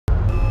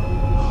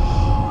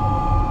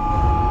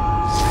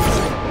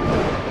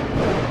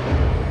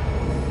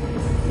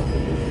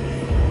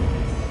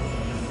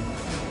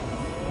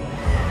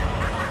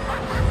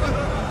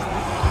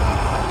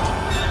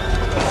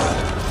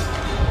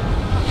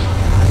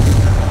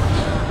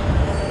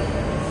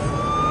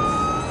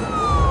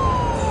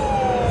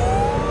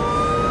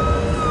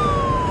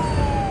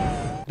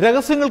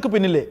രഹസ്യങ്ങൾക്ക്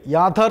പിന്നിലെ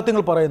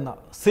യാഥാർത്ഥ്യങ്ങൾ പറയുന്ന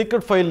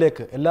സീക്രട്ട്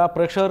ഫയലിലേക്ക് എല്ലാ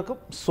പ്രേക്ഷകർക്കും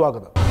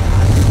സ്വാഗതം.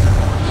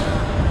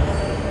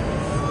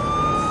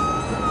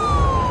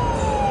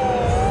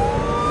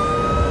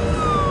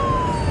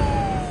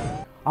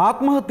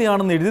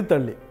 ആത്മഹത്യയാണെന്ന്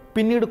എഴുതിത്തള്ളി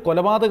പിന്നീട്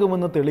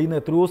കൊലപാതകമെന്ന് തെളിയുന്ന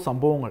എത്രയോ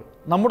സംഭവങ്ങൾ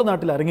നമ്മുടെ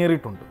നാട്ടിൽ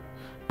അരങ്ങേറിയിട്ടുണ്ട്.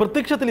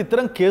 പ്രത്യക്ഷത്തിൽ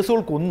ഇത്തരം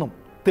കേസുകൾക്കൊന്നും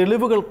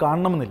തെളിവുകൾ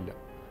കാണണമെന്നില്ല.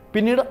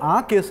 പിന്നീട് ആ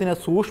കേസിനെ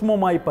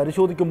സൂക്ഷ്മമായി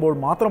പരിശോധിക്കുമ്പോൾ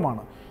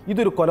മാത്രമാണ്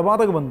ഇതൊരു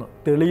കൊലപാതകമെന്ന്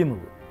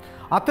തെളിയുന്നത്.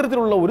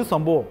 അത്തരത്തിലുള്ള ഒരു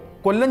സംഭവം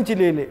കൊല്ലം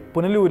ജില്ലയിലെ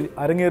പുനലൂരിൽ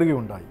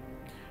അരങ്ങേറുകയുണ്ടായി.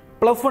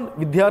 +1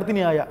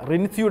 വിദ്യാർത്ഥിനിയായ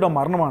റിൻസിയുടെ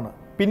മരണമാണ്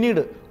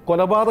പിന്നീട്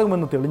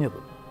കൊലപാതകമെന്ന് തെളിഞ്ഞത്.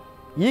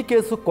 ഈ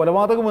കേസ്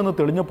കൊലപാതകമെന്ന്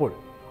തെളിഞ്ഞപ്പോൾ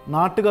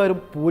നാട്ടുകാരും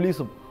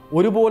പോലീസും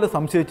ഒരുപോലെ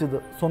സംശയിച്ചത്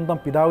സ്വന്തം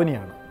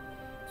പിതാവിനെയാണ്.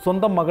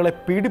 സ്വന്തം മകളെ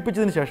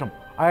പീഡിപ്പിച്ചതിന് ശേഷം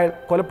അയാൾ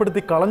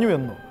കൊലപ്പെടുത്തി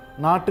കളഞ്ഞുവെന്ന്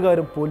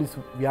നാട്ടുകാരും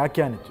പോലീസും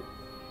വ്യാഖ്യാനിച്ചു.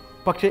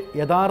 പക്ഷേ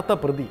യഥാർത്ഥ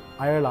പ്രതി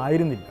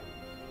അയാളായിരുന്നില്ല.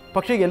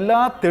 പക്ഷേ എല്ലാ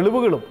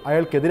തെളിവുകളും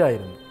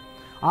അയാൾക്കെതിരായിരുന്നു.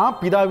 ആ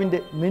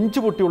പിതാവിൻ്റെ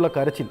നെഞ്ചുപൊട്ടിയുള്ള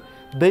കരച്ചിൽ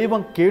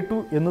ദൈവം കേട്ടു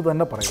എന്ന്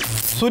തന്നെ പറയും.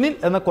 സുനിൽ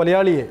എന്ന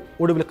കൊലയാളിയെ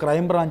ഒടുവിൽ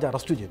ക്രൈംബ്രാഞ്ച്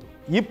അറസ്റ്റ് ചെയ്തു.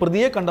 ഈ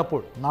പ്രതിയെ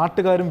കണ്ടപ്പോൾ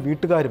നാട്ടുകാരും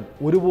വീട്ടുകാരും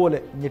ഒരുപോലെ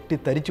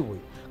ഞെട്ടിത്തരിച്ചുപോയി.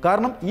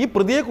 കാരണം ഈ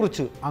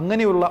പ്രതിയെക്കുറിച്ച്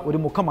അങ്ങനെയുള്ള ഒരു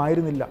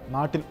മുഖമായിരുന്നില്ല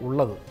നാട്ടിൽ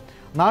ഉള്ളത്.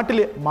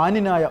 നാട്ടിലെ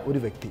മാന്യനായ ഒരു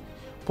വ്യക്തി,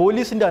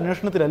 പോലീസിൻ്റെ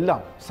അന്വേഷണത്തിലെല്ലാം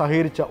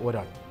സഹകരിച്ച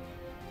ഒരാൾ.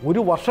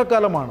 1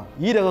 വർഷക്കാലമാണ്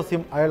ഈ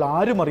രഹസ്യം അയാൾ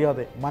ആരും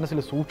അറിയാതെ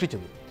മനസ്സിൽ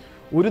സൂക്ഷിച്ചത്.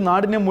 ഒരു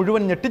നാടിനെ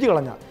മുഴുവൻ ഞെട്ടിച്ചു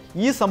കളഞ്ഞ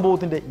ഈ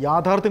സംഭവത്തിൻ്റെ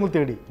യാഥാർത്ഥ്യങ്ങൾ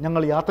തേടി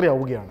ഞങ്ങൾ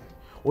യാത്രയാവുകയാണ്.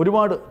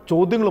 ഒരുപാട്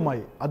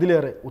ചോദ്യങ്ങളുമായി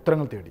അതിലേറെ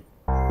ഉത്തരങ്ങൾ തേടി.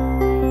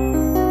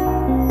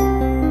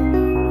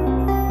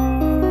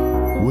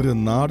 ഒരു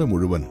നാട്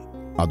മുഴുവൻ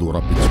അത്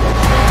ഉറപ്പിച്ചു.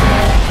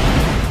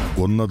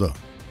 കൊന്നത്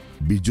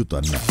ബിജു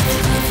തന്നെ.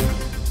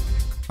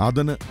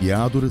 അതിന്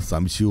യാതൊരു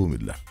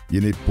സംശയവുമില്ല.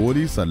 ഇനി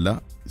പോലീസല്ല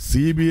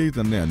CBI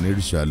തന്നെ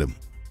അന്വേഷിച്ചാലും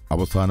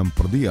അവസാനം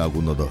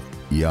പ്രതിയാകുന്നത്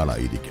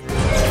ഇയാളായിരിക്കും.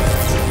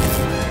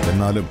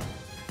 എന്നാലും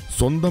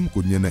സ്വന്തം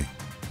കുഞ്ഞിനെ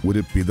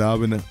ഒരു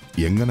പിതാവിന്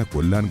എങ്ങനെ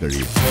കൊല്ലാൻ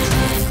കഴിയും?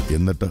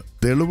 എന്നിട്ട്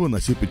തെളിവ്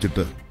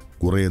നശിപ്പിച്ചിട്ട്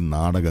കുറെ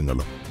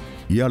നാടകങ്ങളും.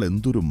 ഇയാൾ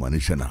എന്തൊരു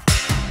മനുഷ്യനാ!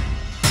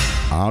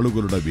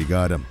 ആളുകളുടെ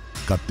വികാരം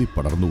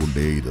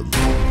കത്തിപ്പടർന്നുകൊണ്ടേയിരുന്നു.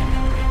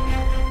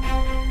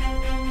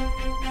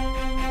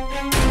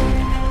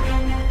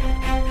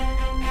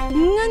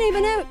 ഇങ്ങനെ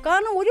ഇവനെ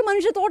കാരണം ഒരു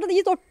മനുഷ്യ തോട്ടത്തിൽ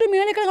ഈ തൊട്ട്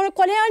മേലെ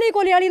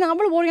കൊലയാളി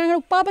നമ്മൾ പോയി ഞങ്ങൾ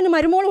ഉപ്പാപ്പൻ്റെ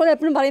മരുമോൾ പോലെ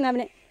എപ്പോഴും പറയുന്ന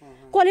അവനെ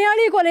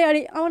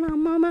കൊലയാളി അവൻ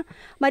അമ്മാമ്മ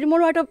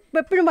മരുമോളുമായിട്ട്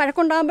എപ്പോഴും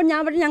വഴക്കുണ്ടാകുമ്പോൾ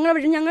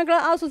ഞങ്ങൾക്ക്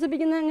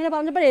ആശ്വസിപ്പിക്കുന്ന അങ്ങനെ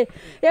പറഞ്ഞപ്പോഴേ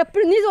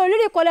എപ്പോഴും നീ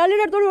ചൊല്ലടി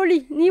കൊലയാളിയുടെ അടുത്തോട് ഓടി,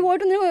 നീ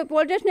പോയിട്ട്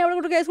പോലീസ് സ്റ്റേഷനിൽ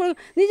അവിടെ കേസ് കൊടുക്കും,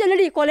 നീ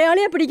ചൊല്ലടി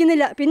കൊലയാളിയെ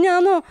പിടിക്കുന്നില്ല,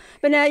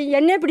 പിന്നെ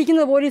എന്നെ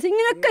പിടിക്കുന്നത് പോലീസ്,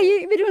 ഇങ്ങനെയൊക്കെ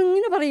ഇവർ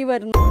ഇങ്ങനെ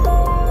പറയുമായിരുന്നു.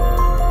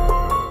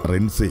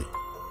 റിൻസി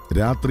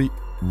രാത്രി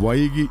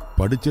വൈകി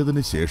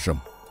പഠിച്ചതിന് ശേഷം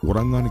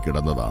ഉറങ്ങാൻ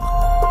കിടന്നതാണ്.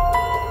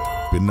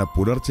 പിന്നെ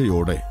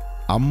പുലർച്ചയോടെ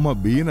അമ്മ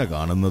ബീന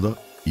കാണുന്നത്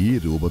ഈ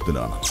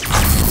രൂപത്തിലാണ്.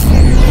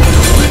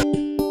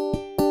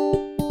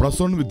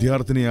 +1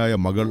 വിദ്യാർത്ഥിനിയായ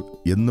മകൾ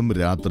എന്നും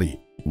രാത്രി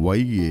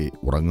വൈകിയേ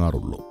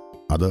ഉറങ്ങാറുള്ളൂ.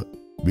 അത്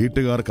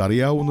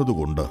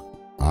വീട്ടുകാർക്കറിയാവുന്നതുകൊണ്ട്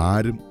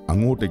ആരും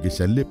അങ്ങോട്ടേക്ക്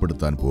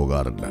ശല്യപ്പെടുത്താൻ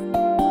പോകാറില്ല.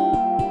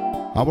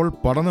 അവൾ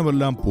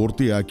പഠനമെല്ലാം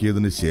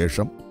പൂർത്തിയാക്കിയതിന്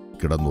ശേഷം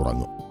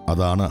കിടന്നുറങ്ങും.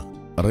 അതാണ്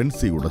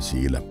റിൻസിയുടെ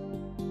ശീലം.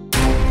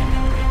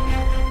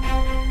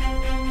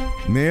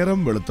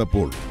 നേരം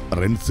വെളുത്തപ്പോൾ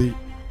റിൻസി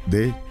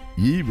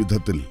ഈ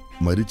വിധത്തിൽ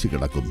മരിച്ചു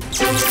കിടക്കുന്നു.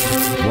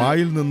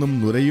 വായിൽ നിന്നും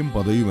നുരയും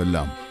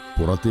പതയുമെല്ലാം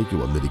പുറത്തേക്ക്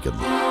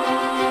വന്നിരിക്കുന്നു.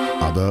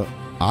 അത്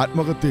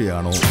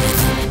ആത്മഹത്യയാണോ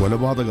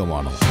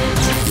കൊലപാതകമാണോ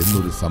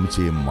എന്നൊരു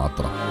സംശയം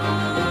മാത്രം.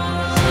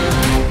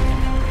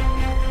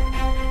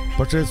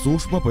 പക്ഷേ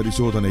സൂക്ഷ്മ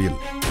പരിശോധനയിൽ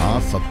ആ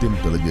സത്യം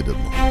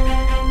തെളിഞ്ഞിരുന്നു.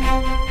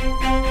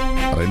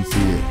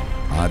 റിൻസിയെ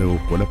ആരോ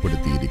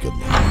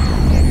കൊലപ്പെടുത്തിയിരിക്കുന്നു.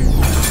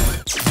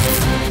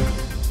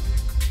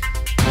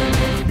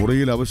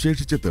 മുറിയിൽ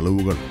അവശേഷിച്ച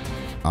തെളിവുകൾ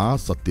ആ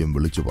സത്യം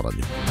വിളിച്ചു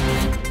പറഞ്ഞു.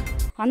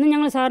 അന്ന്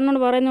ഞങ്ങൾ സാറിനോട്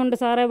പറയുന്നുണ്ട്,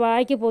 സാറേ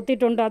വായിക്ക്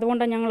പൊത്തിയിട്ടുണ്ട്,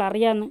 അതുകൊണ്ടാണ് ഞങ്ങൾ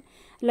അറിയാമെന്ന്.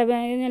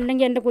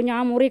 അല്ലെങ്കിൽ എൻ്റെ കുഞ്ഞ് ആ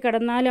മുറി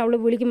കിടന്നാലും അവൾ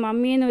വിളിക്കും,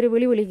 മമ്മിയെന്ന് ഒരു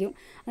വിളിക്കും.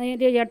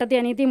 അതിൻ്റെ ചേട്ടത്തി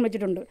അനിയത്തിയും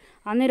വിളിച്ചിട്ടുണ്ട്.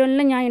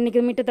 അന്നേരമെല്ലാം ഞാൻ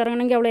എനിക്ക്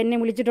മുറ്റത്തിറങ്ങണമെങ്കിൽ അവൾ എന്നെ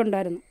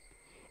വിളിച്ചിട്ടുണ്ടായിരുന്നു.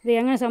 ഇത്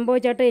എങ്ങനെ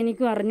സംഭവിച്ചായിട്ട്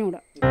എനിക്കും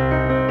അറിഞ്ഞുകൂടാ.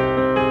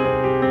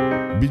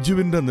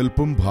 ബിജുവിൻ്റെ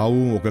നിൽപ്പും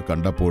ഭാവവും ഒക്കെ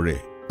കണ്ടപ്പോഴേ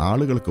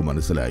ആളുകൾക്ക്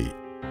മനസ്സിലായി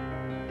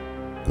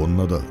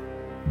കൊന്നത്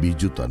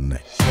ബിജു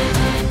തന്നെ.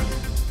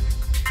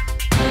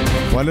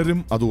 പലരും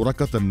അത്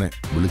ഉറക്കെ തന്നെ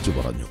വിളിച്ചു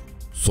പറഞ്ഞു.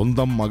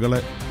 സ്വന്തം മകളെ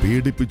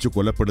പീഡിപ്പിച്ചു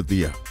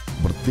കൊലപ്പെടുത്തിയ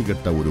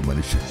വൃത്തികെട്ട ഒരു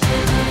മനുഷ്യൻ.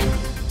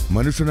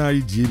 മനുഷ്യനായി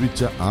ജീവിച്ച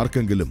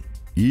ആർക്കെങ്കിലും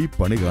ഈ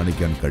പണി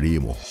കാണിക്കാൻ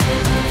കഴിയുമോ?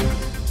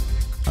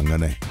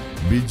 അങ്ങനെ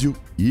ബിജു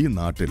ഈ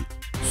നാട്ടിൽ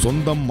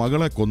സ്വന്തം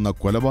മകളെ കൊന്ന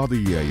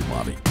കൊലപാതകിയായി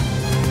മാറി.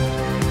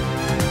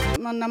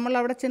 നമ്മൾ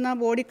അവിടെ ചെന്ന് ആ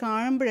ബോഡി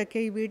കാണുമ്പോഴൊക്കെ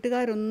ഈ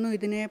വീട്ടുകാരൊന്നും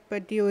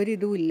ഇതിനെപ്പറ്റി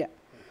ഒരിതുമില്ല.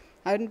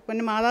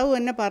 പിന്നെ മാതാവ്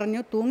തന്നെ പറഞ്ഞു,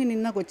 തൂങ്ങി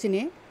നിന്ന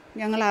കൊച്ചിനെ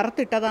ഞങ്ങൾ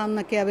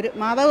അറുത്തിട്ടതാന്നൊക്കെ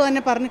മാതാവ്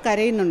തന്നെ പറഞ്ഞ്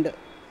കരയുന്നുണ്ട്.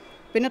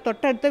 പിന്നെ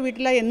തൊട്ടടുത്ത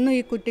വീട്ടിലാണ് എന്നും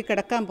ഈ കുട്ടി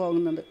കിടക്കാൻ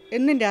പോകുന്നത്,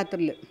 എന്നും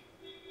രാത്രിയിൽ.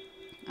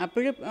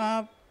 അപ്പോഴും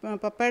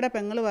പപ്പയുടെ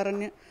പെങ്ങൾ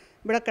പറഞ്ഞ്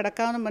ഇവിടെ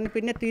കിടക്കാമെന്ന് പറഞ്ഞ്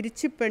പിന്നെ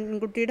തിരിച്ച്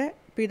പെൺകുട്ടിയുടെ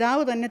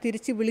പിതാവ് തന്നെ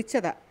തിരിച്ച്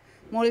വിളിച്ചതാണ്.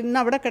 മോൾ ഇന്ന്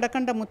അവിടെ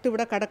കിടക്കണ്ട, മുത്ത്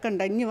ഇവിടെ കിടക്കണ്ട,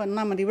 ഇനി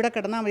വന്നാൽ മതി, ഇവിടെ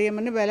കിടന്നാൽ മതി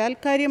എന്ന്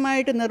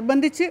ബലാത്കാര്യമായിട്ട്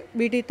നിർബന്ധിച്ച്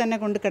വീട്ടിൽ തന്നെ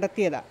കൊണ്ട്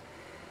കിടത്തിയതാണ്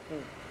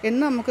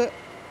എന്ന് നമുക്ക്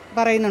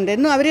പറയുന്നുണ്ട്.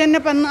 എന്നും അവർ തന്നെ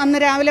അന്ന്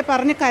രാവിലെ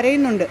പറഞ്ഞ്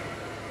കരയുന്നുണ്ട്.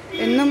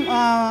 എന്നും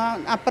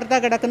അപ്പുറത്താ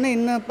കിടക്കുന്ന,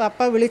 ഇന്ന് പപ്പ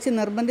വിളിച്ച്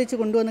നിർബന്ധിച്ച്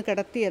കൊണ്ടുവന്ന്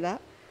കിടത്തിയതാ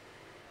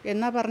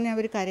എന്നാ പറഞ്ഞ്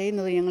അവർ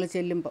കരയുന്നത് ഞങ്ങൾ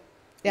ചെല്ലുമ്പോൾ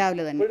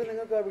രാവിലെ തന്നെ.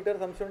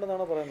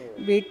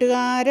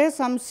 വീട്ടുകാരെ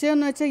സംശയം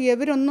എന്ന് വെച്ചാൽ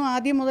ഇവരൊന്നും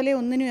ആദ്യം മുതലേ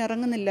ഒന്നിനും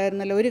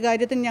ഇറങ്ങുന്നില്ലായിരുന്നല്ലോ. ഒരു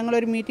കാര്യത്തിന്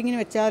ഞങ്ങളൊരു മീറ്റിങ്ങിന്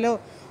വെച്ചാലോ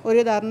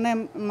ഒരു ധർണ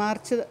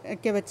മാർച്ച്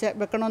ഒക്കെ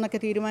വെക്കണമെന്നൊക്കെ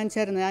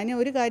തീരുമാനിച്ചായിരുന്നു. അതിന്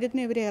ഒരു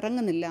കാര്യത്തിന് ഇവർ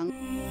ഇറങ്ങുന്നില്ല.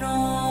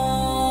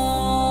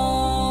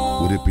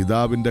 ഒരു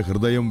പിതാവിന്റെ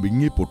ഹൃദയം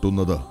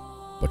വിങ്ങിപ്പൊട്ടുന്നത്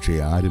പക്ഷേ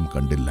ആരും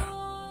കണ്ടില്ല.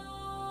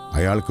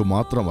 അയാൾക്ക്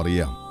മാത്രം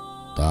അറിയാം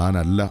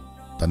താനല്ല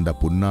തൻ്റെ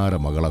പുന്നാര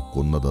മകളെ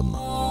കൊന്നതെന്ന്.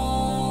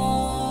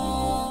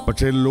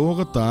 പക്ഷേ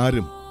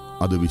ലോകത്താരും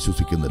അത്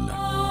വിശ്വസിക്കുന്നില്ല.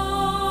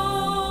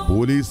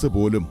 പോലീസ്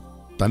പോലും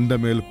തൻ്റെ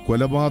മേൽ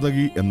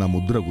കൊലപാതകി എന്ന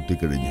മുദ്ര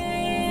കുത്തിക്കഴിഞ്ഞു.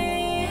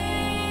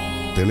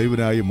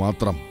 തെളിവിനായി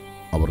മാത്രം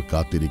അവർ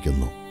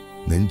കാത്തിരിക്കുന്നു.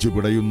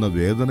 നെഞ്ചുപിടയുന്ന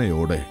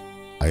വേദനയോടെ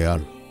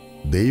അയാൾ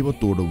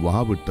ദൈവത്തോട്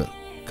വാവിട്ട്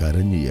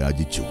കരഞ്ഞു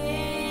യാചിച്ചു,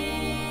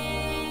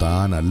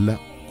 താനല്ല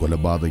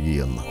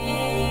കൊലപാതകിയെന്ന്.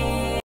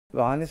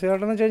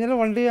 മാനസികമായിട്ടെന്ന് വെച്ച് കഴിഞ്ഞാൽ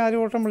വണ്ടി ആരും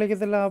ഓട്ടം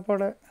വിളിക്കത്തില്ല.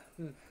 അപ്പോടെ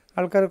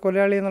ആൾക്കാർ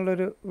കൊലയാളി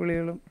എന്നുള്ളൊരു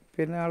വിളികളും,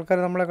 പിന്നെ ആൾക്കാർ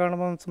നമ്മളെ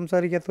കാണുമ്പോൾ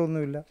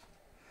സംസാരിക്കാത്തൊന്നുമില്ല.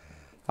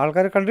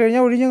 ആൾക്കാർ കണ്ടു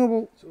കഴിഞ്ഞാൽ ഒഴിഞ്ഞങ്ങ്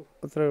പോകും,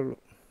 അത്രേ ഉള്ളൂ.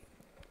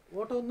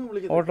 ഓട്ടോ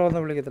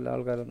ഒന്നും വിളിക്കത്തില്ല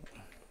ആൾക്കാരൊന്നും.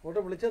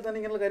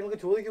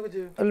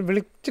 അല്ല,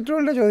 വിളിച്ചിട്ട്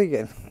വേണ്ട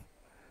ചോദിക്കാൻ.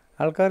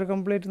 ആൾക്കാർ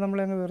കംപ്ലീറ്റ്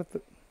നമ്മളെ അങ്ങ് വെറുത്ത്.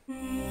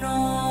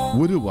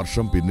 ഒരു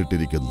വർഷം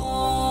പിന്നിട്ടിരിക്കുന്നു.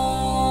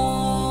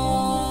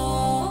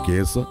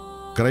 കേസ്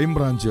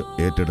ക്രൈംബ്രാഞ്ച്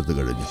ഏറ്റെടുത്തു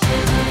കഴിഞ്ഞു.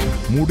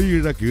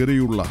 മുടിയിഴ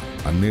കീറിയുള്ള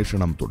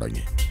അന്വേഷണം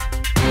തുടങ്ങി.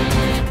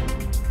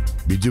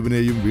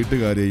 ബിജുവിനെയും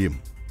വീട്ടുകാരെയും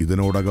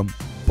ഇതിനോടകം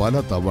പല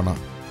തവണ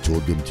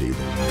ചോദ്യം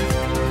ചെയ്തു.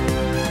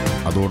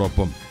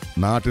 അതോടൊപ്പം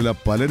നാട്ടിലെ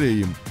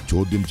പലരെയും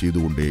ചോദ്യം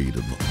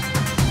ചെയ്തുകൊണ്ടേയിരുന്നു.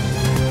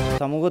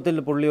 സമൂഹത്തിൽ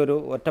പുള്ളി ഒരു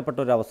ഒറ്റപ്പെട്ട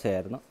ഒരു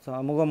അവസ്ഥയായിരുന്നു.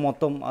 സമൂഹം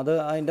മൊത്തം അത്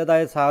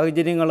അതിൻ്റെതായ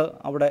സാഹചര്യങ്ങൾ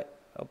അവിടെ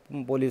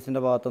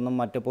പോലീസിൻ്റെ ഭാഗത്തുനിന്നും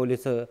മറ്റ്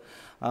പോലീസ്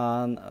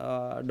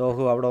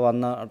ഡോഗ് അവിടെ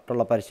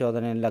വന്നിട്ടുള്ള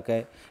പരിശോധനയിലൊക്കെ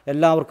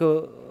എല്ലാവർക്കും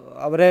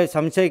അവരെ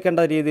സംശയിക്കേണ്ട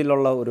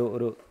രീതിയിലുള്ള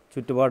ഒരു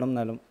ചുറ്റുപാടും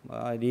നിലം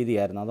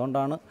രീതിയായിരുന്നു.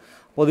 അതുകൊണ്ടാണ്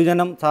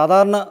പൊതുജനം,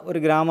 സാധാരണ ഒരു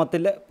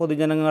ഗ്രാമത്തിലെ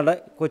പൊതുജനങ്ങളുടെ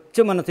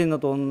കൊച്ചു മനസ്സിൽ നിന്ന്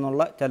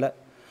തോന്നുന്നുള്ള ചില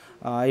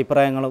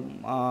അഭിപ്രായങ്ങളും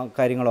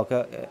കാര്യങ്ങളൊക്കെ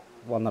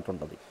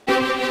വന്നിട്ടുണ്ട്.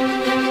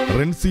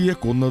 റെൻസിയെ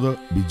കൊന്നത്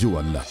ബിജു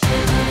അല്ല.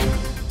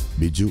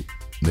 ബിജു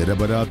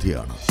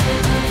നിരപരാധിയാണ്.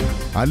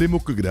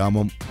 അലിമുക്ക്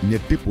ഗ്രാമം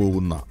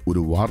ഞെട്ടിപ്പോകുന്ന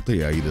ഒരു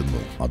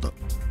വാർത്തയായിരുന്നു അത്.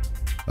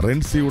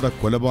 റെൻസിയുടെ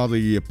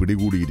കൊലപാതകിയെ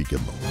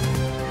പിടികൂടിയിരിക്കുന്നു.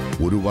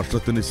 ഒരു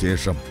വർഷത്തിന്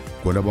ശേഷം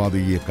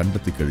കൊലപാതകിയെ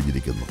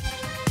കണ്ടെത്തിക്കഴിഞ്ഞിരിക്കുന്നു.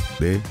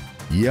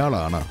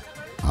 ഇയാളാണ്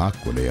ആ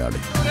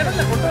കൊലയാളി.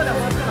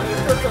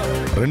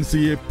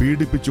 റെൻസിയെ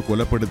പീഡിപ്പിച്ചു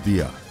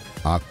കൊലപ്പെടുത്തിയ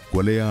ആ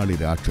കൊലയാളി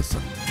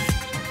രാക്ഷസൻ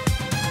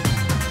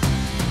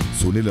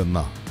സുനിൽ എന്ന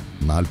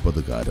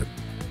 40-കാരൻ.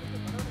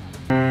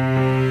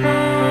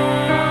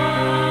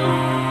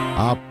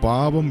 ആ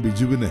പാവം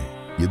ബിജുവിനെ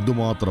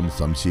എന്തുമാത്രം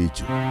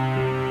സംശയിച്ചു.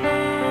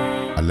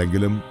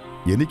 അല്ലെങ്കിലും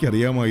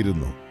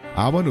എനിക്കറിയാമായിരുന്നു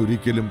അവൻ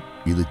ഒരിക്കലും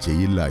ഇത്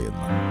ചെയ്യില്ല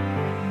എന്ന്.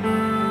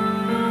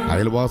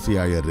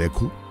 അയൽവാസിയായ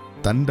രഘു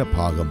തന്റെ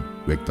ഭാഗം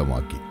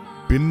വ്യക്തമാക്കി.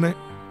 പിന്നെ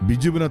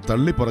ബിജുവിനെ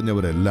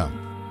തള്ളിപ്പറഞ്ഞവരെല്ലാം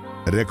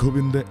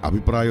രഘുവിന്റെ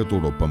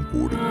അഭിപ്രായത്തോടൊപ്പം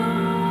കൂടി.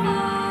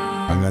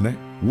 അങ്ങനെ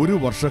ഒരു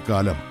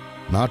വർഷക്കാലം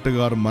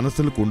നാട്ടുകാർ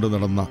മനസ്സിൽ കൊണ്ടു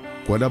നടന്ന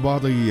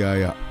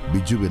കൊലപാതകിയായ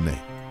ബിജുവിനെ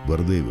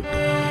വെറുതെ വിട്ടു.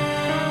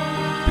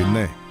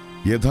 പിന്നെ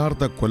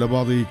യഥാർത്ഥ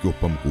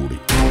കൊലപാതകിക്കൊപ്പം കൂടി.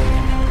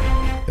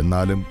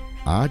 എന്നാലും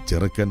ആ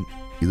ചെറുക്കൻ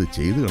ഇത്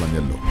ചെയ്തു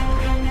കളഞ്ഞല്ലോ.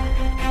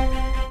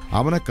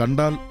 അവനെ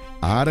കണ്ടാൽ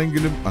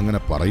ആരെങ്കിലും അങ്ങനെ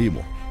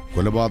പറയുമോ?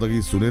 കൊലപാതകി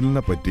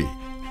സുനിലിനെ പറ്റി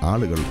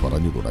ആളുകൾ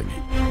പറഞ്ഞു തുടങ്ങി.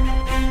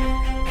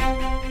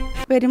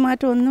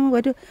 പെരുമാറ്റം ഒന്നും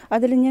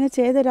അതിലിങ്ങനെ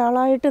ചെയ്ത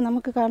ഒരാളായിട്ട്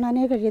നമുക്ക്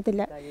കാണാനേ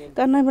കഴിയത്തില്ല.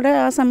 കാരണം ഇവിടെ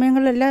ആ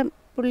സമയങ്ങളിലെല്ലാം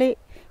പുള്ളി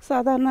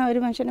സാധാരണ ഒരു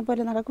മനുഷ്യനെ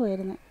പോലെ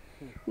നടക്കുമായിരുന്നു.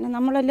 പിന്നെ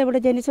നമ്മളെല്ലാം ഇവിടെ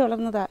ജനിച്ച്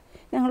വളർന്നതാണ്.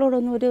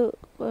 ഞങ്ങളോടൊന്നും ഒരു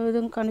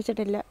ഇതും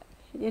കാണിച്ചിട്ടില്ല.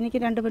 എനിക്ക്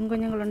 2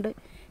 പെൺകുഞ്ഞുങ്ങളുണ്ട്.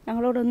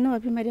 ഞങ്ങളോടൊന്നും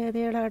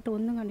അഭിമര്യാദകളായിട്ട്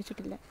ഒന്നും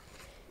കാണിച്ചിട്ടില്ല.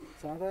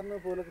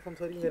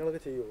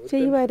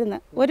 ചെയ്യുമായിരുന്നു.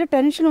 ഒരു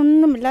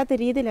ടെൻഷനൊന്നും ഇല്ലാത്ത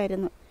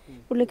രീതിയിലായിരുന്നു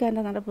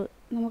പുള്ളിക്കാരൻ്റെ നടപ്പ്.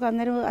 നമുക്ക്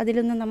അന്നേരം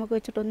അതിലൊന്നും നമുക്ക്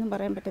വെച്ചിട്ടൊന്നും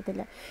പറയാൻ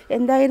പറ്റത്തില്ല.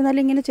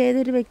 എന്തായിരുന്നാലും ഇങ്ങനെ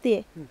ചെയ്തൊരു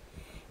വ്യക്തിയെ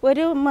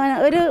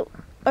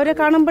അവരെ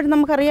കാണുമ്പോൾ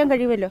നമുക്കറിയാൻ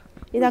കഴിയുമല്ലോ.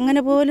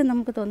 ഇതങ്ങനെ പോലും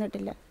നമുക്ക്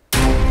തോന്നിയിട്ടില്ല.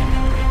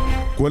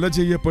 കൊല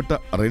ചെയ്യപ്പെട്ട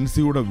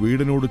റെൻസിയുടെ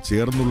വീടിനോട്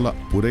ചേർന്നുള്ള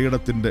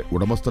പുരയിടത്തിന്റെ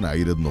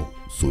ഉടമസ്ഥനായിരുന്നു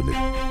സുനിൽ.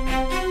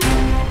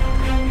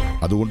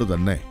 അതുകൊണ്ട്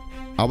തന്നെ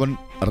അവൻ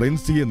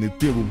റെൻസിയെ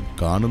നിത്യവും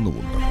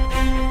കാണുന്നുമുണ്ട്.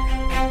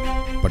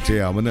 പക്ഷേ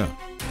അവന്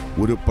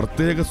ഒരു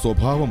പ്രത്യേക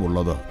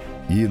സ്വഭാവമുള്ളത്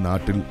ഈ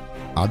നാട്ടിൽ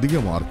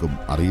അധികമാർക്കും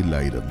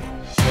അറിയില്ലായിരുന്നു.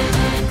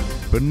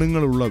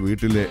 പെണ്ണുങ്ങളുള്ള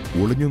വീട്ടിലെ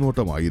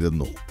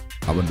ഒളിഞ്ഞുനോട്ടമായിരുന്നു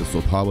അവന്റെ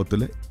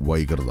സ്വഭാവത്തിലെ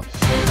വൈകൃതം.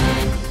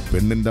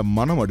 പെണ്ണിന്റെ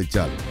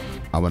മണമടിച്ചാൽ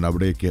അവൻ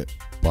അവിടേക്ക്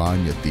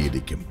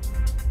പാഞ്ഞെത്തിയിരിക്കും.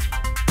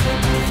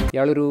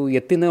 ഇയാളൊരു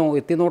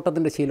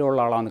എത്തിനോട്ടത്തിൻ്റെ ശീലമുള്ള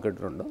ആളാണെന്ന്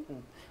കേട്ടിട്ടുണ്ട്.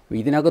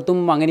 ഇതിനകത്തും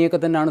അങ്ങനെയൊക്കെ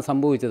തന്നെയാണ്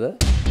സംഭവിച്ചത്.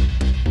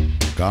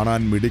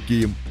 കാണാൻ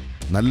മിടുക്കിയും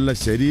നല്ല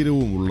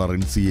ശരീരവുമുള്ള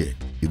റിൻസിയെ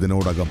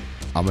ഇതിനോടകം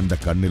അവന്റെ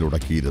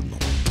കണ്ണിലുടക്കിയിരുന്നു.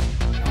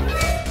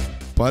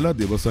 പല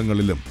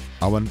ദിവസങ്ങളിലും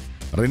അവൻ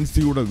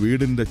റിൻസിയുടെ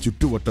വീടിന്റെ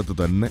ചുറ്റുവട്ടത്ത്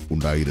തന്നെ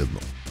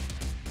ഉണ്ടായിരുന്നു.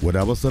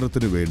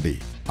 ഒരവസരത്തിനു വേണ്ടി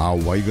ആ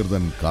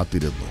വൈകൃതൻ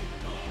കാത്തിരുന്നു.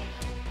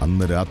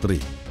 അന്ന് രാത്രി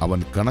അവൻ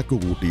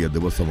കണക്കുകൂട്ടിയ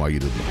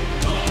ദിവസമായിരുന്നു.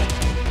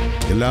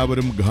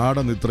 എല്ലാവരും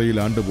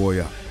ഗാഠനിദ്രയിലാണ്ടുപോയ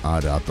ആ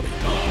രാത്രി.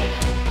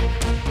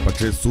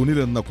 പക്ഷേ സുനിൽ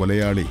എന്ന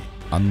കൊലയാളി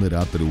അന്ന്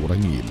രാത്രി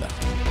ഉറങ്ങിയില്ല.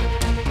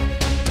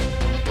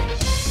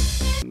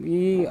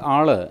 ഈ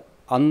ആള്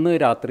അന്ന്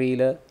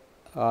രാത്രിയിൽ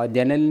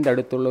ജനലിൻ്റെ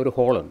അടുത്തുള്ള ഒരു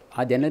ഹോളുണ്ട്.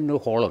 ആ ജനലിൻ്റെ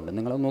ഒരു ഹോളുണ്ട്,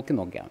 നിങ്ങൾ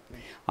നോക്കിയാൽ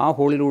ആ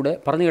ഹോളിലൂടെ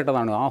പറഞ്ഞു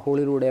കേട്ടതാണ്. ആ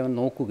ഹോളിലൂടെ അവൻ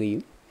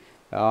നോക്കുകയും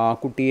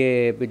കുട്ടിയെ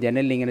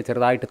ജനലിലിങ്ങനെ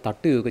ചെറുതായിട്ട്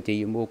തട്ടുകയൊക്കെ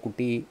ചെയ്യുമ്പോൾ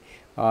കുട്ടി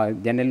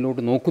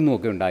ജനലിലോട്ട്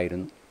നോക്കുന്നുമൊക്കെ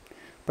ഉണ്ടായിരുന്നു.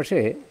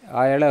 പക്ഷേ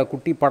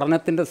കുട്ടി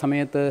പഠനത്തിൻ്റെ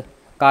സമയത്ത്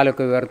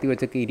കാലൊക്കെ ഉയർത്തി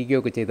വെച്ചൊക്കെ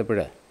ഇരിക്കുകയൊക്കെ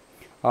ചെയ്തപ്പോൾ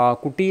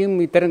കുട്ടിയും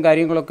ഇത്തരം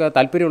കാര്യങ്ങളൊക്കെ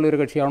താല്പര്യമുള്ളൊരു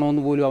കക്ഷിയാണോ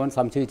എന്ന് പോലും അവൻ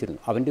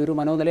സംശയിച്ചിരുന്നു. അവൻ്റെ ഒരു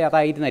മനോനില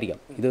അതായിരുന്നായിരിക്കാം.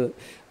 ഇത്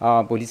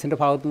പോലീസിൻ്റെ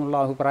ഭാഗത്തു നിന്നുള്ള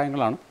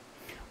അഭിപ്രായങ്ങളാണ്.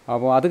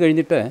 അപ്പോൾ അത്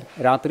കഴിഞ്ഞിട്ട്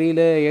രാത്രിയിൽ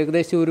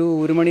ഏകദേശം ഒരു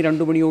 1 മണി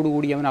 2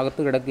 മണിയോടുകൂടി അവൻ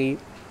അകത്ത് കിടക്കുകയും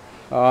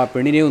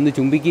പെണ്ണിനെ ഒന്ന്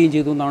ചുംബിക്കുകയും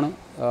ചെയ്തു എന്നാണ്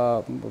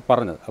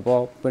പറഞ്ഞത്. അപ്പോൾ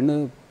പെണ്ണ്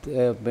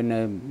പിന്നെ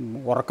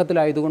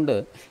ഉറക്കത്തിലായതുകൊണ്ട്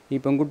ഈ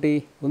പെൺകുട്ടി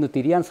ഒന്ന്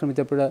തിരിയാൻ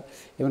ശ്രമിച്ചപ്പോൾ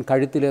ഇവൻ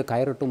കഴുത്തിൽ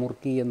കയറിട്ട്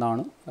മുറുക്കി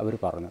എന്നാണ് അവർ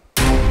പറഞ്ഞത്.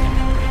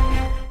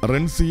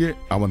 റിൻസിയെ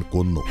അവൻ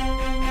കൊന്നു.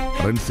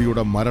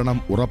 റിൻസിയുടെ മരണം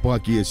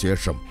ഉറപ്പാക്കിയ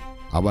ശേഷം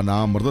അവൻ ആ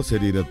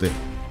മൃതശരീരത്തെ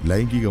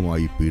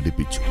ലൈംഗികമായി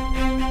പീഡിപ്പിച്ചു.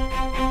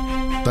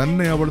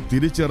 തന്നെ അവൾ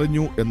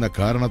തിരിച്ചറിഞ്ഞു എന്ന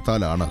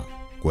കാരണത്താലാണ്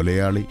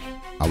കൊലയാളി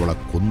അവളെ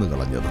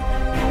കൊന്നുകളഞ്ഞത്.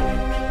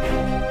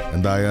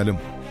 എന്തായാലും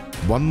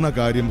വന്ന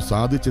കാര്യം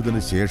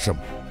സാധിച്ചതിന് ശേഷം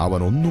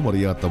അവൻ ഒന്നും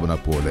അറിയാത്തവനെ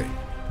പോലെ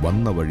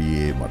വന്ന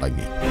വഴിയേ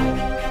മടങ്ങി.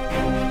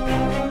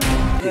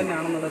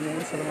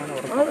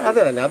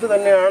 അതെ, അത്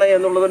തന്നെയാണ്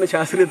എന്നുള്ളതിന്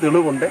ശാസ്ത്രീയ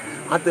തെളിവുണ്ട്.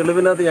 ആ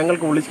തെളിവിനകത്ത്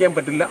ഞങ്ങൾക്ക് ഒളിക്കാൻ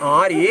പറ്റില്ല.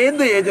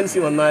 ഏത് ഏജൻസി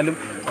വന്നാലും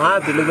ആ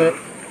തെളിവ്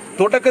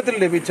തുടക്കത്തിൽ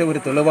ലഭിച്ച ഒരു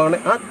തെളിവാണ്.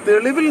 ആ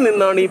തെളിവിൽ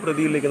നിന്നാണ് ഈ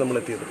പ്രതിയിലേക്ക് നമ്മൾ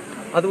എത്തിയത്.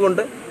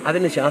 അതുകൊണ്ട്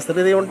അതിന്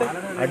ശാസ്ത്രീയതയുണ്ട്,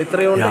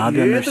 അടിത്തറയുണ്ട്.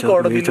 ഏത്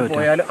കോടതിയിൽ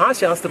പോയാലും ആ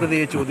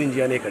ശാസ്ത്രീയതയെ ചോദ്യം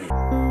ചെയ്യാനേ കഴിയും.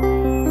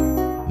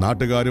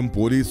 നാട്ടുകാരും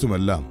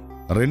പോലീസുമെല്ലാം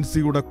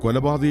റിൻസിയുടെ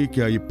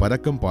കൊലപാതകയ്ക്കായി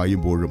പരക്കം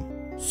പായുമ്പോഴും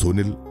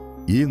സുനിൽ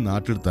ഈ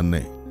നാട്ടിൽ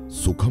തന്നെ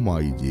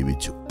സുഖമായി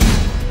ജീവിച്ചു.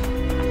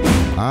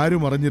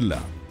 ആരും അറിഞ്ഞില്ല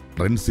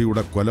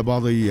റിൻസിയുടെ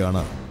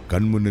കൊലപാതകിയാണ്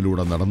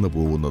കൺമുന്നിലൂടെ നടന്നു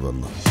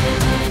പോകുന്നതെന്ന്.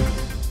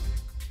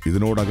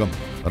 ഇതിനോടകം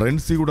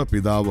റിൻസിയുടെ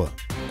പിതാവ്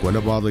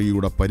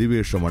കൊലപാതകിയുടെ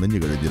പരിവേഷം അണിഞ്ഞു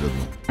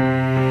കഴിഞ്ഞിരുന്നു.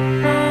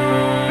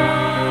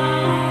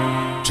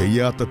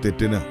 ചെയ്യാത്ത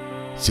തെറ്റിന്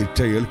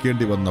ശിക്ഷ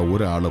ഏൽക്കേണ്ടി വന്ന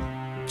ഒരാളും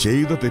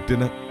ചെയ്ത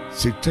തെറ്റിന്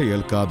ശിക്ഷ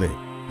ഏൽക്കാതെ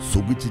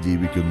സുഖിച്ച്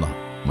ജീവിക്കുന്ന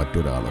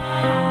മറ്റൊരാളും.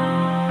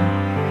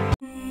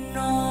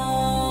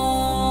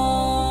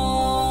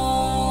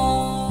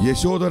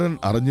 യശോധരൻ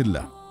അറിഞ്ഞില്ല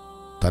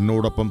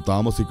തന്നോടൊപ്പം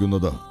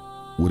താമസിക്കുന്നത്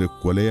ഒരു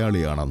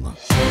കൊലയാളിയാണെന്ന്.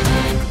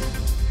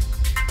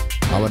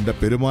 അവന്റെ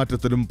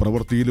പെരുമാറ്റത്തിലും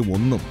പ്രവൃത്തിയിലും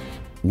ഒന്നും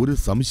ഒരു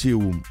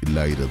സംശയവും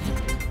ഇല്ലായിരുന്നു.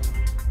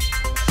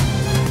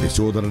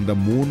 യശോധരന്റെ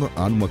 3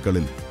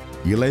 ആൺമക്കളിൽ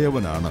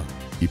ഇളയവനാണ്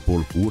ഇപ്പോൾ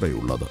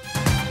കൂടെയുള്ളത്.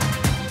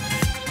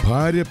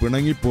 ഭാര്യ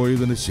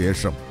പിണങ്ങിപ്പോയതിനു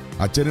ശേഷം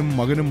അച്ഛനും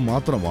മകനും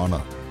മാത്രമാണ്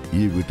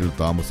ഈ വീട്ടിൽ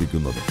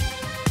താമസിക്കുന്നത്.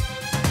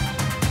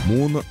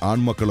 3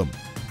 ആൺമക്കളും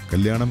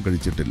കല്യാണം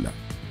കഴിച്ചിട്ടില്ല.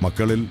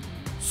 മക്കളിൽ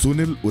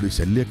സുനിൽ ഒരു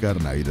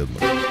ശല്യക്കാരനായിരുന്നു.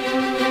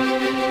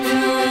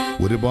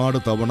 ഒരുപാട്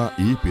തവണ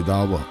ഈ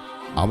പിതാവ്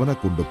അവനെ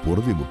കൊണ്ട്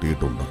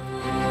പൊറുതിമുട്ടിയിട്ടുണ്ട്.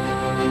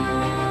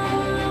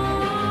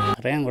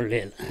 അറിയാൻ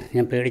കൊള്ളിയല്ല,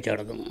 ഞാൻ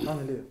പേടിച്ചടക്കുന്നു.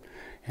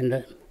 എൻ്റെ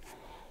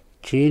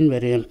ചെയിൻ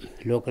വരെ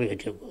ലോക്കറി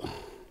വെച്ചപ്പോൾ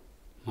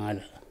മാല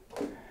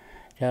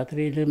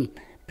രാത്രിയിലും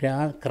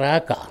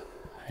ക്രാക്ക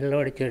എല്ലാം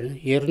അടിച്ച്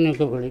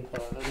എറിഞ്ഞൊക്കെ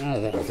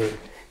വിളിക്കുന്നത്.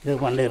 ഇത്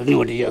പണ്ട് എറിഞ്ഞു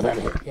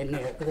പൊട്ടിച്ചതാണ്. എന്നെ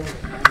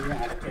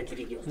അടച്ചു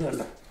വെച്ചിരിക്കും. ഇത്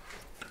കണ്ടോ,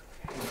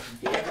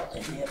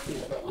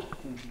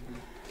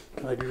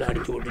 എല്ലാം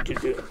അടിച്ചു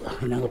പൊട്ടിച്ചിട്ട്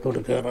അതിനകത്തോട്ട്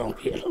കയറാൻ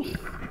നോക്കിയാലോ.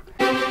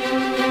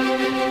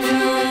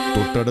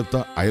 തൊട്ടടുത്ത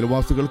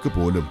അയൽവാസികൾക്ക്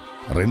പോലും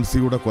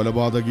റിൻസിയുടെ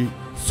കൊലപാതകി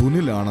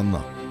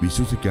സുനിലാണെന്ന്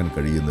വിശ്വസിക്കാൻ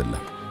കഴിയുന്നില്ല.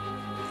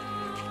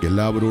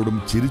 എല്ലാവരോടും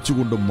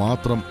ചിരിച്ചുകൊണ്ട്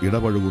മാത്രം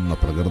ഇടപഴകുന്ന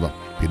പ്രകൃതം.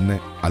 പിന്നെ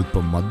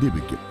അല്പം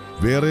മദ്യപിക്കും.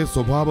 വേറെ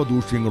സ്വഭാവ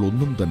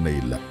ദൂഷ്യങ്ങളൊന്നും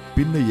തന്നെയില്ല.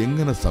 പിന്നെ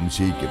എങ്ങനെ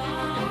സംശയിക്കും?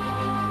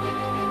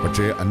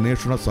 പക്ഷേ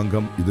അന്വേഷണ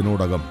സംഘം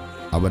ഇതിനോടകം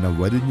അവനെ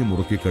വരിഞ്ഞു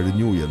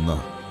മുറുക്കിക്കഴിഞ്ഞു എന്ന്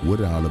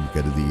ഒരാളും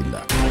കരുതിയില്ല.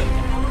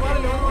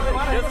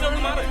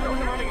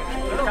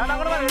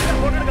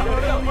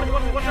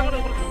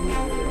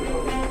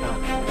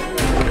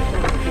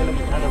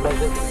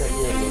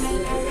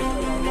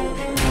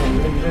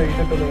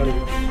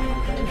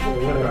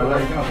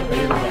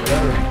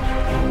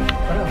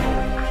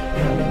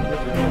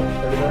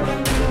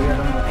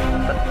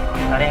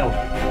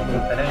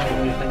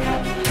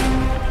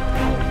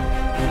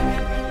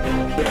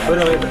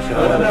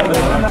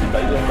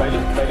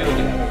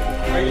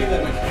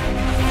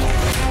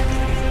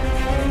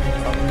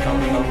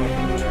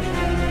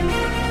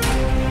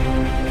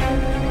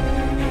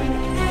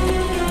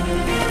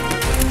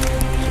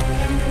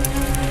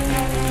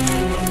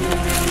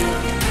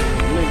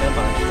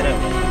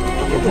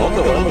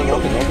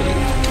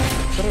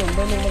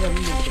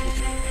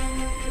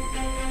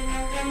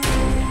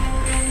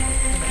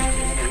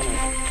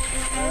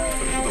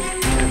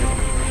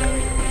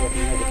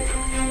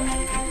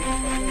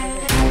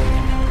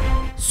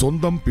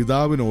 സ്വന്തം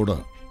പിതാവിനോട്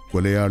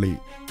കൊലയാളി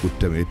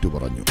കുറ്റമേറ്റു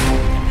പറഞ്ഞു.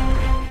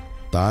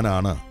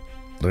 താനാണ്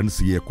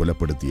റെൻസിയെ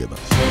കൊലപ്പെടുത്തിയത്.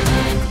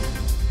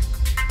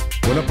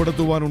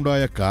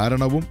 കൊലപ്പെടുത്തുവാനുണ്ടായ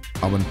കാരണവും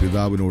അവൻ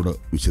പിതാവിനോട്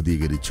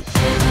വിശദീകരിച്ചു.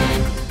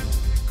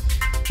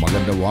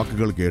 മകന്റെ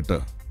വാക്കുകൾ കേട്ട്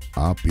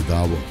ആ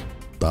പിതാവ്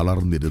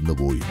തളർന്നിരുന്നു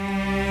പോയി.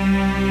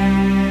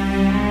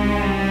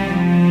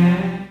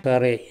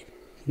 സാറേ,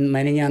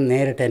 ഞാൻ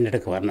നേരിട്ട് എൻ്റെ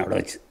അടുക്ക് പറഞ്ഞു അവിടെ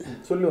വെച്ച്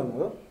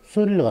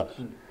ചൊല്ലുക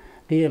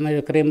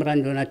ക്രൈം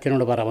ബ്രാഞ്ച്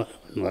അച്ഛനോട് പറഞ്ഞു.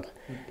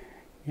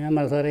 ഞാൻ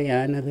പറഞ്ഞു സാറേ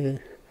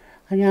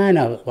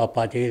ഞാനാ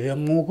പപ്പാ ചെയ്ത്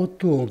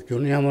മുഖത്ത്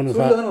നോക്കിയോണ്ട് ഞാൻ പറഞ്ഞു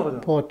സാർ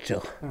പോച്ചോ.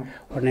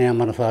 ഉടനെ ഞാൻ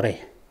പറഞ്ഞു സാറേ,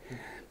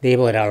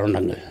 ദൈവം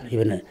ഒരാളുണ്ടെങ്കിൽ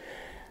ഇവന്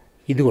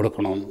ഇത്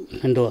കൊടുക്കണമെന്ന്.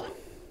 എന്തുവാ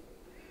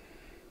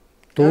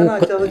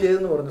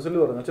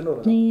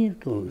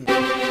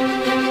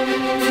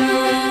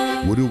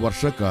ഒരു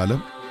വർഷക്കാലം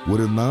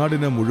ഒരു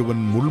നാടിനെ മുഴുവൻ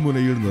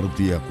മുൾമുനയിൽ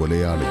നിർത്തിയ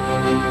കൊലയാളി,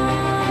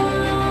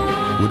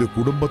 ഒരു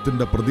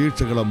കുടുംബത്തിന്റെ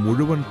പ്രതീക്ഷകളെ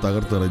മുഴുവൻ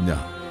തകർത്തെറിഞ്ഞ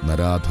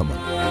നരാധമൻ.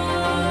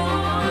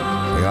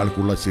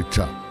 അയാൾക്കുള്ള ശിക്ഷ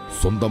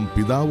സ്വന്തം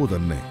പിതാവ്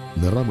തന്നെ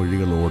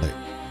നിറമൊഴികളോടെ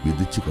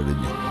വിധിച്ചു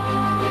കഴിഞ്ഞു.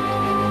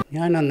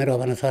 ഞാൻ അന്നേരം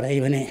പറഞ്ഞു സാറേ,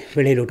 ഇവനെ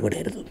വെളിയിലോട്ട്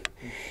വിടരുത്,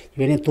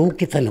 ഇവനെ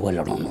തൂക്കി തന്നെ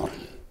കൊല്ലണമെന്ന്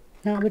പറഞ്ഞു.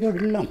 ഞാൻ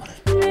അവരോടെല്ലാം പറഞ്ഞു.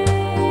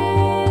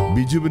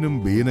 ബിജുവിനും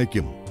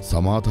ബീനയ്ക്കും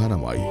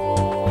സമാധാനമായി.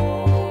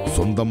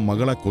 സ്വന്തം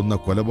മകളെ കൊന്ന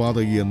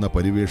കൊലപാതകി എന്ന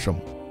പരിവേഷം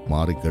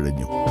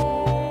മാറിക്കഴിഞ്ഞു.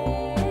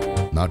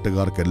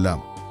 നാട്ടുകാർക്കെല്ലാം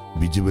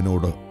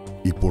ബിജുവിനോട്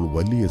ഇപ്പോൾ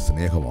വലിയ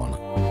സ്നേഹമാണ്.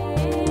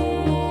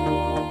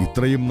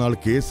 ഇത്രയും നാൾ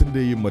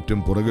കേസിന്റെയും മറ്റും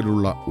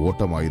പുറകിലുള്ള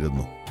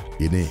ഓട്ടമായിരുന്നു.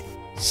 ഇനി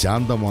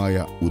ശാന്തമായ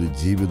ഒരു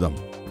ജീവിതം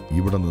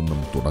ഇവിടെ നിന്നും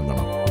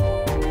തുടങ്ങണം.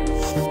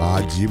 ആ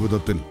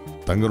ജീവിതത്തിൽ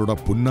തങ്ങളുടെ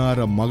പുന്നാര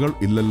മകൾ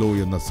ഇല്ലല്ലോ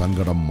എന്ന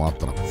സങ്കടം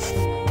മാത്രം.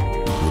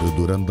 ഒരു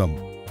ദുരന്തം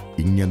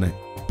ഇങ്ങനെ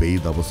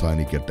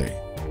പെയ്തവസാനിക്കട്ടെ.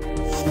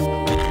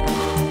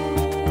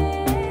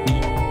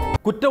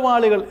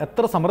 കുറ്റവാളികൾ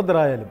എത്ര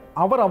സമർത്ഥരായാലും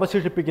അവർ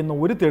അവശേഷിപ്പിക്കുന്ന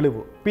ഒരു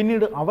തെളിവ്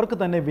പിന്നീട് അവർക്ക്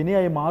തന്നെ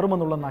വിനയായി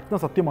മാറുമെന്നുള്ള നഗ്ന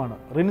സത്യമാണ്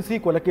റിൻസി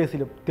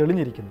കൊലക്കേസിലും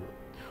തെളിഞ്ഞിരിക്കുന്നത്.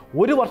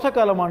 ഒരു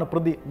വർഷക്കാലമാണ്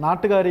പ്രതി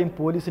നാട്ടുകാരെയും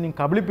പോലീസിനെയും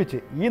കബളിപ്പിച്ച്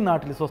ഈ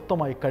നാട്ടിൽ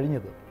സ്വസ്ഥമായി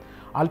കഴിഞ്ഞത്.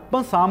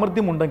 അല്പം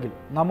സാമർഥ്യമുണ്ടെങ്കിൽ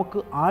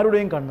നമുക്ക്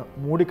ആരുടെയും കണ്ണ്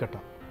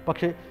മൂടിക്കെട്ടാം.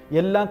 പക്ഷേ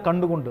എല്ലാം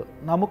കണ്ടുകൊണ്ട്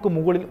നമുക്ക്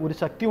മുകളിൽ ഒരു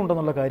ശക്തി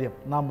ഉണ്ടെന്നുള്ള കാര്യം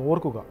നാം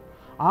ഓർക്കുക.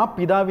 ആ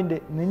പിതാവിൻ്റെ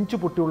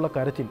നെഞ്ചുപൊട്ടിയുള്ള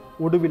കരച്ചിൽ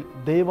ഒടുവിൽ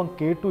ദൈവം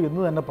കേട്ടു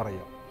എന്ന് തന്നെ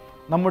പറയാം.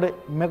 നമ്മുടെ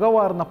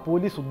മികവാർന്ന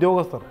പോലീസ്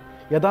ഉദ്യോഗസ്ഥർ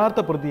യഥാർത്ഥ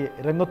പ്രതിയെ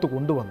രംഗത്ത്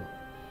കൊണ്ടുവന്നു.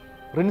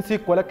 റിൻസി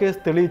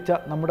കൊലക്കേസ് തെളിയിച്ച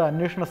നമ്മുടെ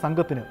അന്വേഷണ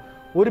സംഘത്തിന്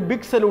ഒരു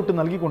ബിഗ് സല്യൂട്ട്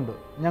നൽകിക്കൊണ്ട്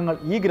ഞങ്ങൾ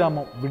ഈ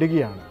ഗ്രാമം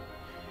വിടുകയാണ്.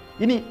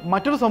 ഇനി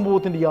മറ്റൊരു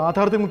സംഭവത്തിൻ്റെ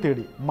യാഥാർത്ഥ്യങ്ങൾ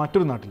തേടി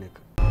മറ്റൊരു നാട്ടിലേക്ക്.